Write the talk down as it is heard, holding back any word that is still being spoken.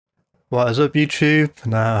What is up, YouTube?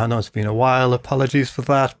 Now, I know it's been a while, apologies for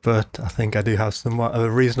that, but I think I do have somewhat of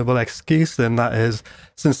a reasonable excuse, and that is,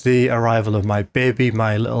 since the arrival of my baby,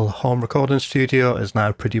 my little home recording studio is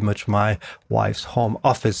now pretty much my wife's home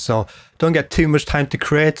office, so don't get too much time to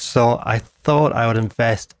create, so I thought I would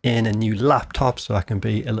invest in a new laptop so I can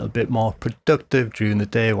be a little bit more productive during the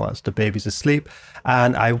day whilst the baby's asleep,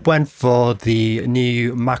 and I went for the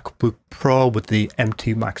new MacBook Pro with the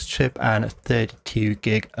M2 Max chip and 32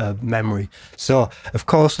 gig of memory. So of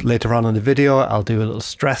course later on in the video I'll do a little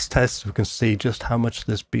stress test so we can see just how much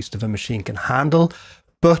this beast of a machine can handle.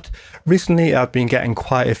 But recently I've been getting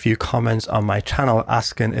quite a few comments on my channel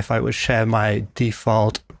asking if I would share my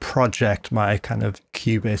default project, my kind of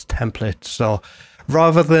Cubase template. So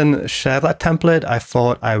rather than share that template, I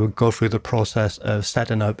thought I would go through the process of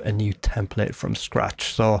setting up a new template from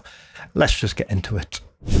scratch. So let's just get into it.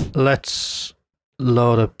 Let's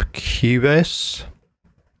load up Cubase.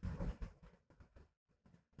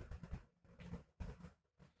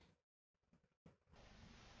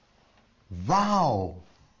 Wow!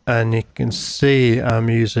 And you can see I'm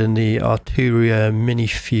using the Arturia Mini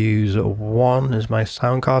Fuse 1 as my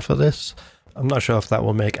sound card for this. I'm not sure if that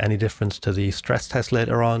will make any difference to the stress test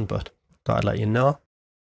later on, but thought I'd let you know.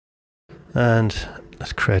 And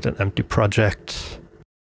let's create an empty project.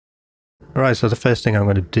 Alright, so the first thing I'm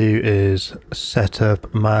going to do is set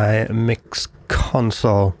up my mix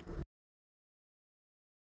console.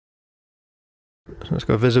 So let's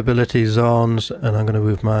go visibility zones, and I'm going to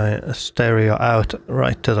move my stereo out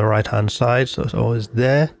right to the right hand side so it's always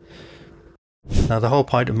there. Now the whole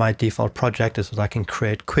point of my default project is that I can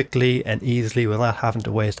create quickly and easily without having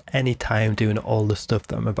to waste any time doing all the stuff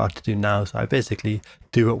that I'm about to do now. So I basically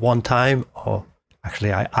do it one time, or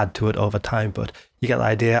actually I add to it over time, but you get the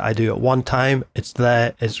idea. I do it one time, it's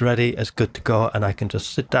there, it's ready, it's good to go, and I can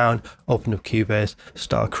just sit down, open up Cubase,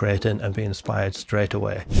 start creating and be inspired straight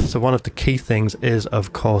away. So one of the key things is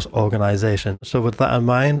of course organization. So with that in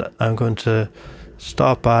mind, I'm going to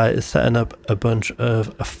start by setting up a bunch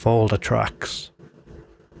of folder tracks.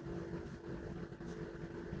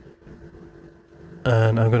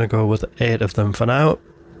 And I'm going to go with 8 of them for now.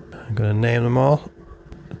 I'm going to name them all.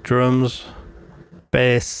 Drums,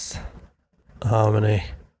 bass, harmony,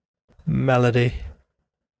 melody,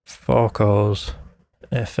 vocals,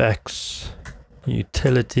 effects,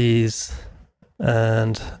 utilities,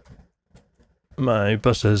 and my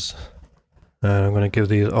buses. And I'm going to give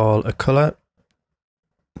these all a color.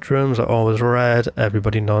 Drums are always red,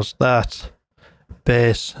 everybody knows that.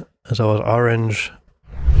 Bass is always orange.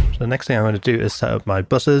 So the next thing I'm going to do is set up my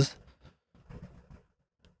buses.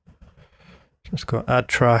 Just go add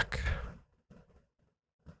track.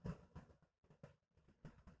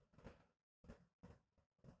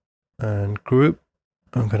 And group.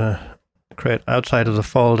 I'm going to create outside of the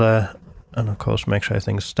folder and of course make sure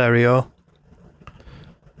everything's stereo.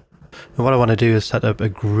 And what I want to do is set up a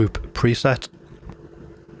group preset.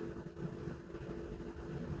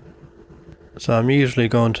 So I'm usually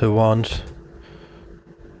going to want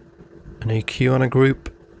an EQ on a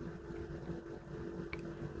group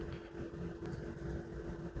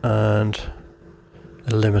and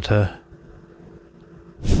a limiter.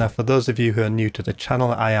 Now for those of you who are new to the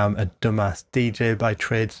channel, I am a dumbass DJ by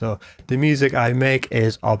trade, so the music I make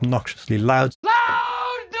is obnoxiously loud.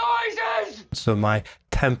 Loud noises! So my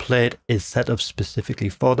template is set up specifically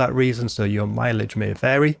for that reason, so your mileage may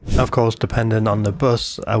vary. Of course, depending on the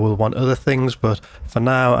bus, I will want other things, but for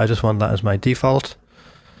now I just want that as my default.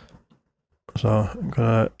 So I'm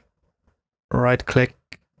gonna right click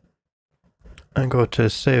and go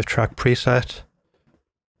to save track preset,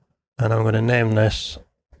 and I'm going to name this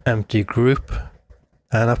empty group,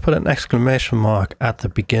 and I've put an exclamation mark at the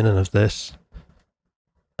beginning of this.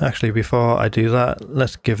 Actually, before I do that,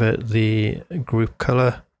 let's give it the group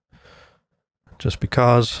color just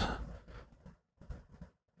because.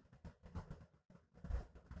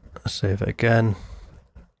 Save it again.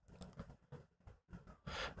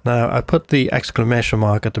 Now I put the exclamation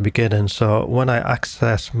mark at the beginning, so when I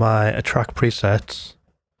access my track presets,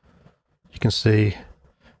 you can see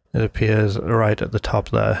it appears right at the top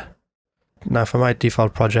there. Now for my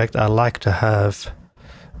default project, I like to have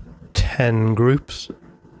 10 groups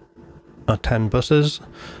or 10 buses,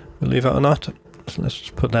 believe it or not. So let's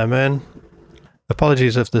just put them in.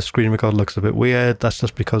 Apologies if the screen record looks a bit weird. That's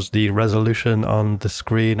just because the resolution on the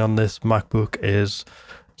screen on this MacBook is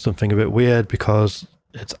something a bit weird because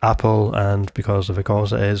it's Apple, and because of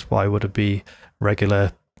course it is, why would it be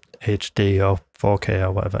regular HD or 4K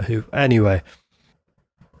or whatever? Anyway.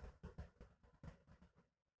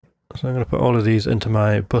 So I'm going to put all of these into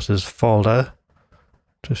my buses folder.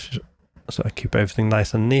 Just so I keep everything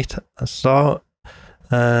nice and neat as so.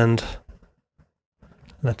 And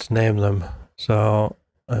let's name them. So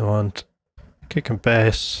I want kick and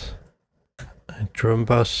bass, a drum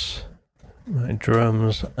bus, my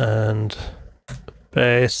drums and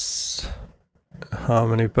bass,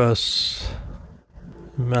 harmony bus,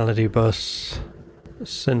 melody bus,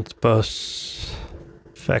 synth bus,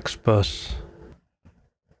 effects bus.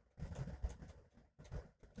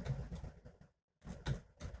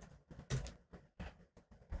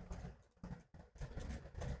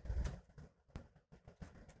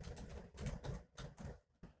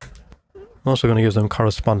 I'm also going to give them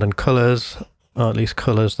corresponding colors, or at least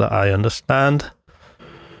colors that I understand.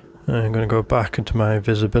 I'm going to go back into my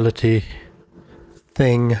visibility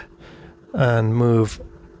thing and move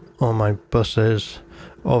all my buses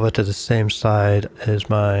over to the same side as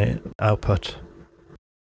my output.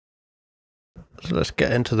 So let's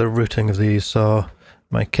get into the routing of these. So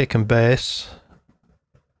my kick and bass,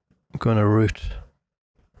 I'm going to route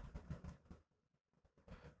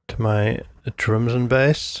to my drums and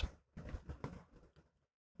bass.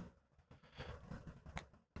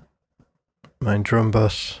 My drum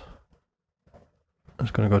bus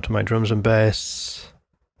is going to go to my drums and bass.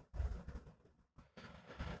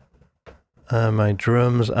 And my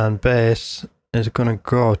drums and bass is going to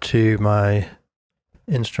go to my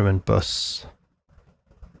instrument bus.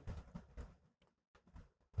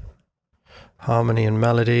 Harmony and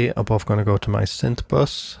melody are both going to go to my synth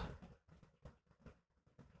bus.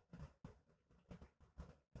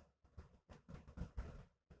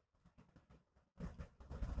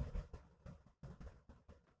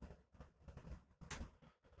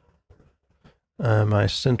 My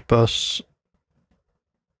synth bus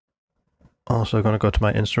also going to go to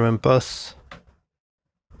my instrument bus.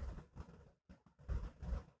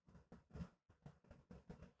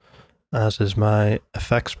 As is my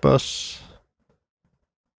effects bus.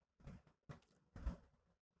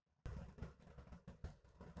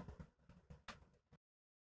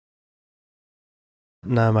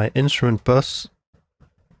 Now my instrument bus,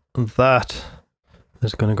 that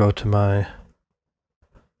is going to go to my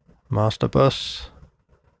master bus,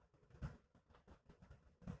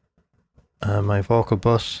 and my vocal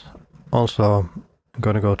bus also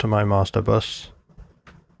going to go to my master bus,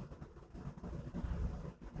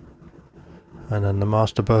 and then the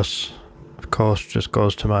master bus of course just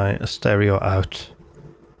goes to my stereo out.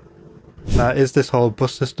 Now, is this whole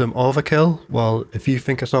bus system overkill? Well, if you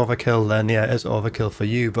think it's overkill, then yeah, it's overkill for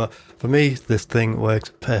you, but for me this thing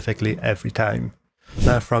works perfectly every time.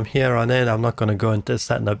 Now from here on in, I'm not going to go into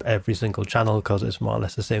setting up every single channel because it's more or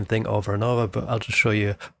less the same thing over and over, but I'll just show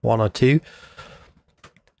you one or two.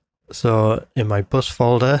 So in my bus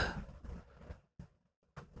folder,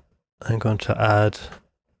 I'm going to add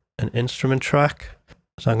an instrument track.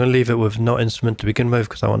 So I'm going to leave it with no instrument to begin with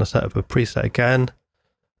because I want to set up a preset again.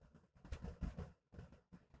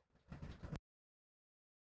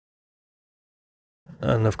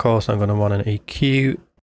 And of course I'm going to want an EQ.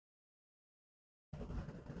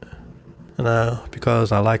 Now,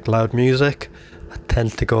 because I like loud music, I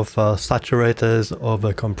tend to go for saturators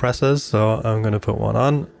over compressors, so I'm going to put one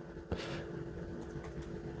on.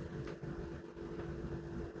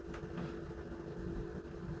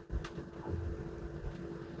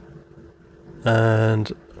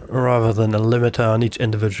 And rather than a limiter on each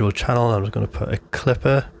individual channel, I'm just going to put a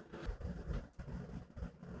clipper.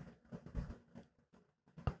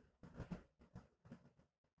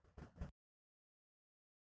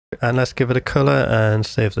 And let's give it a color and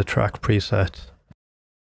save the track preset.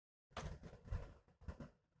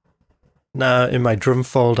 Now in my drum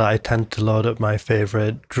folder I tend to load up my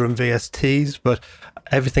favorite drum VSTs, but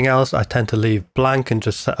everything else I tend to leave blank and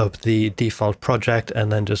just set up the default project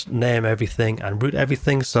and then just name everything and root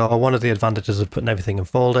everything. So one of the advantages of putting everything in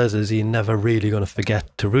folders is you're never really going to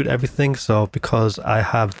forget to root everything. So because I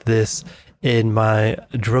have this in my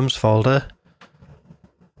drums folder,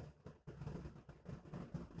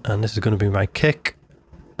 and this is going to be my kick,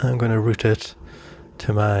 I'm going to route it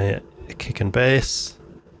to my kick and bass.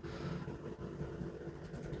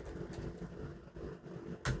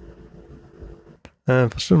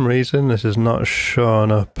 And for some reason this is not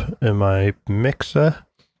showing up in my mixer.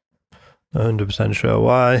 Not 100% sure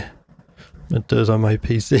why. It does on my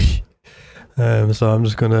PC. So I'm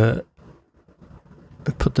just going to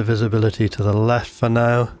put the visibility to the left for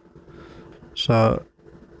now. So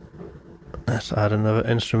let's add another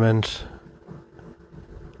instrument.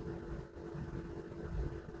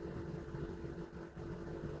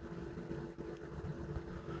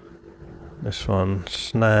 This one,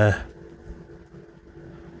 snare.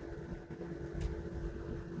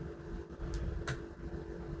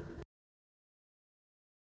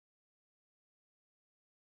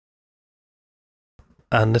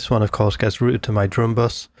 and this one of course gets routed to my drum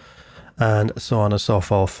bus, and so on and so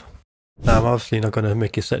forth. Now I'm obviously not going to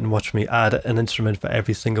make you sit and watch me add an instrument for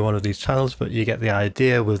every single one of these channels, but you get the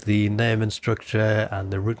idea with the naming structure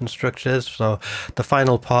and the routing structures. So the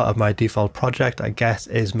final part of my default project, I guess,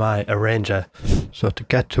 is my arranger. So to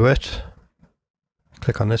get to it,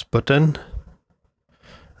 click on this button.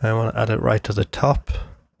 I want to add it right to the top.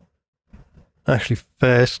 Actually,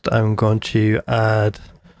 first I'm going to add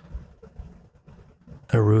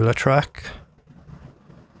a ruler track.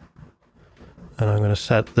 And I'm going to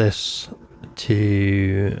set this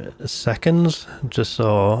to seconds, just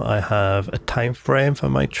so I have a time frame for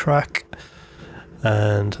my track.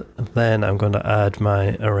 And then I'm going to add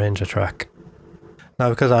my arranger track. Now,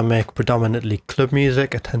 because I make predominantly club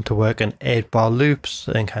music, I tend to work in 8-bar loops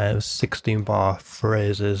and kind of 16-bar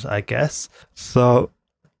phrases, I guess. So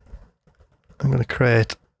I'm going to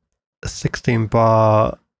create a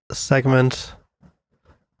 16-bar segment.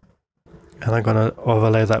 And I'm going to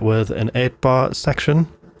overlay that with an 8-bar section.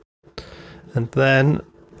 And then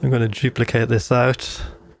I'm going to duplicate this out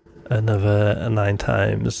another 9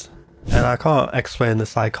 times. And I can't explain the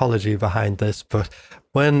psychology behind this, but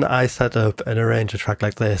when I set up an arranger track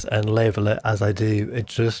like this and label it as I do, it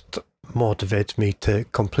just motivates me to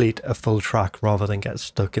complete a full track rather than get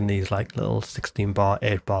stuck in these like little 16-bar,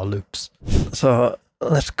 8-bar loops. So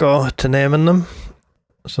let's go to naming them.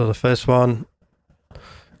 So the first one,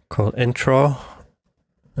 called intro,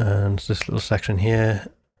 and this little section here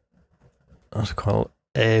I'll call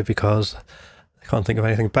A because I can't think of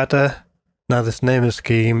anything better. Now this naming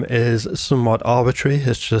scheme is somewhat arbitrary,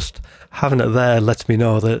 it's just having it there lets me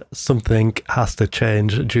know that something has to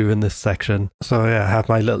change during this section. So yeah, I have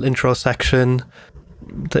my little intro section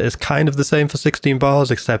that is kind of the same for 16 bars,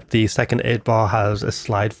 except the second 8 bar has a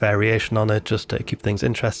slight variation on it just to keep things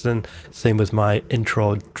interesting. Same with my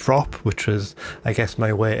intro drop, which is I guess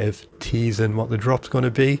my way of teasing what the drop's going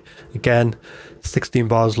to be. Again, 16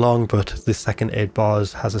 bars long, but the second 8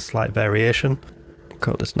 bars has a slight variation.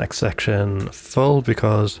 Call this next section full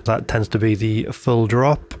because that tends to be the full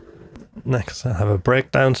drop. Next I have a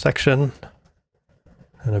breakdown section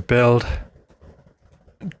and a build,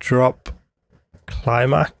 drop,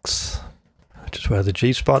 climax, which is where the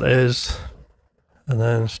G spot is, and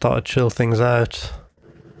then start to chill things out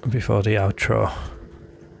before the outro.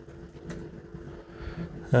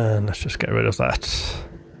 And let's just get rid of that.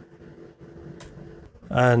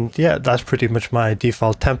 And yeah, that's pretty much my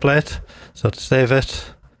default template. So to save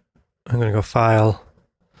it, I'm going to go File,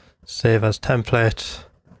 Save as Template,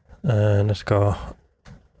 and let's go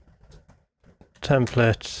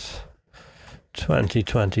Template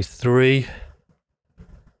 2023.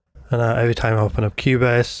 And now every time I open up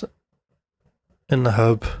Cubase in the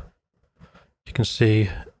hub, you can see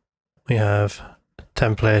we have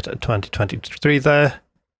template 2023 there.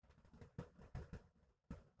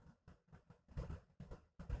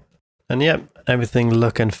 And yep, everything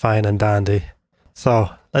looking fine and dandy. So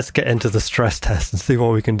let's get into the stress test and see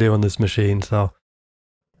what we can do on this machine. So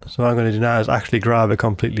what I'm going to do now is actually grab a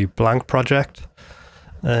completely blank project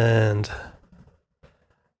and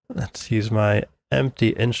let's use my empty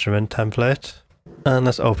instrument template and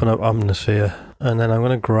let's open up Omnisphere, and then I'm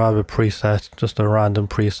going to grab a preset, just a random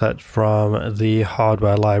preset from the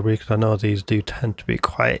hardware library, because I know these do tend to be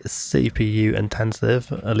quite CPU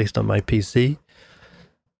intensive, at least on my PC.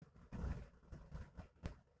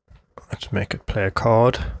 Let's make it play a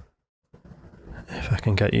chord. If I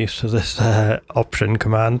can get used to this option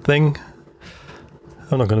command thing.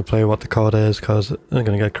 I'm not going to play what the chord is because I'm going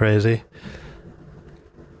to get crazy.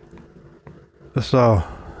 So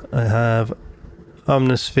I have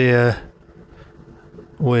Omnisphere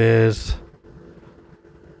with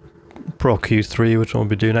Pro Q3, which won't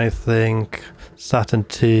be doing anything, Saturn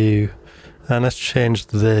 2, and let's change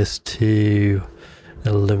this to a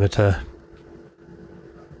limiter.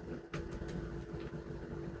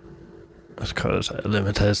 Because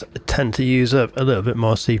limiters tend to use up a little bit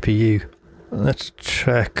more CPU. Let's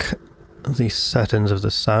check the settings of the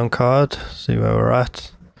sound card, see where we're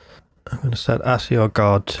at. I'm going to set Ask Your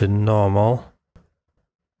God to normal.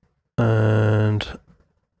 And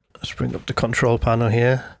let's bring up the control panel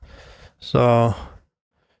here. So,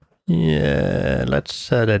 yeah, let's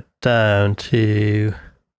set it down to,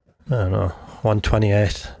 I don't know,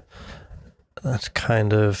 128. That's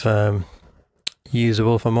kind of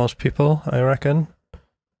usable for most people, I reckon.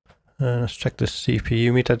 And let's check the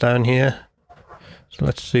CPU meter down here. So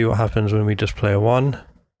let's see what happens when we just play a 1.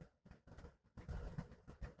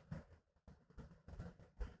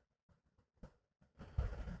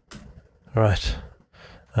 Right,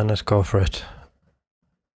 and let's go for it.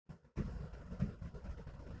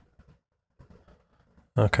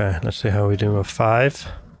 Okay, let's see how we do with 5.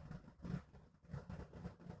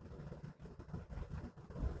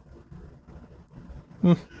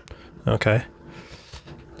 Okay,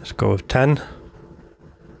 let's go with 10.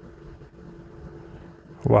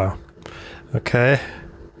 Wow. Okay.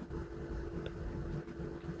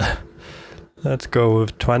 Let's go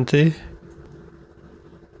with 20.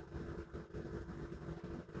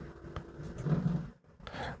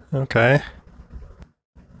 Okay.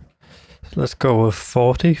 Let's go with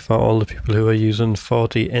 40 for all the people who are using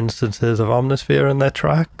 40 instances of Omnisphere in their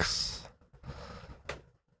tracks.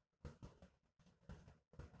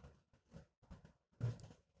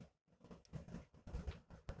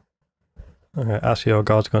 Okay, SEO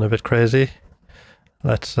God's gone a bit crazy.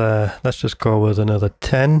 Let's just go with another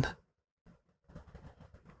 10.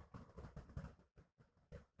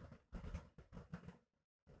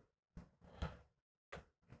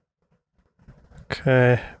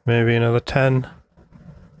 Okay, maybe another 10.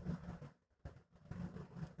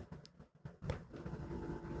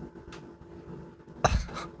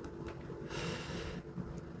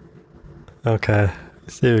 Okay,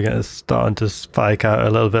 see we're getting starting to spike out a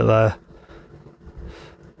little bit there.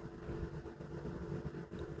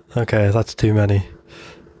 Okay, that's too many.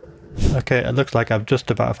 Okay, it looks like I've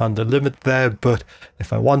just about found the limit there, but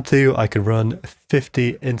if I want to, I could run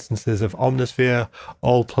 50 instances of Omnisphere,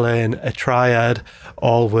 all playing a triad,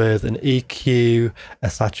 all with an EQ, a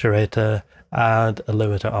saturator, and a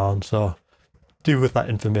limiter on. So do with that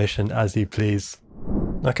information as you please.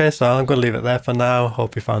 Okay, so I'm going to leave it there for now.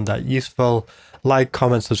 Hope you found that useful. Like,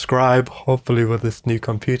 comment, subscribe. Hopefully with this new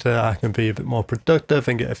computer I can be a bit more productive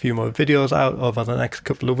and get a few more videos out over the next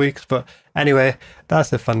couple of weeks. But anyway,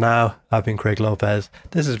 that's it for now. I've been Craig Lopez.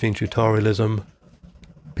 This has been Tutorialism.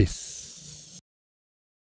 Peace.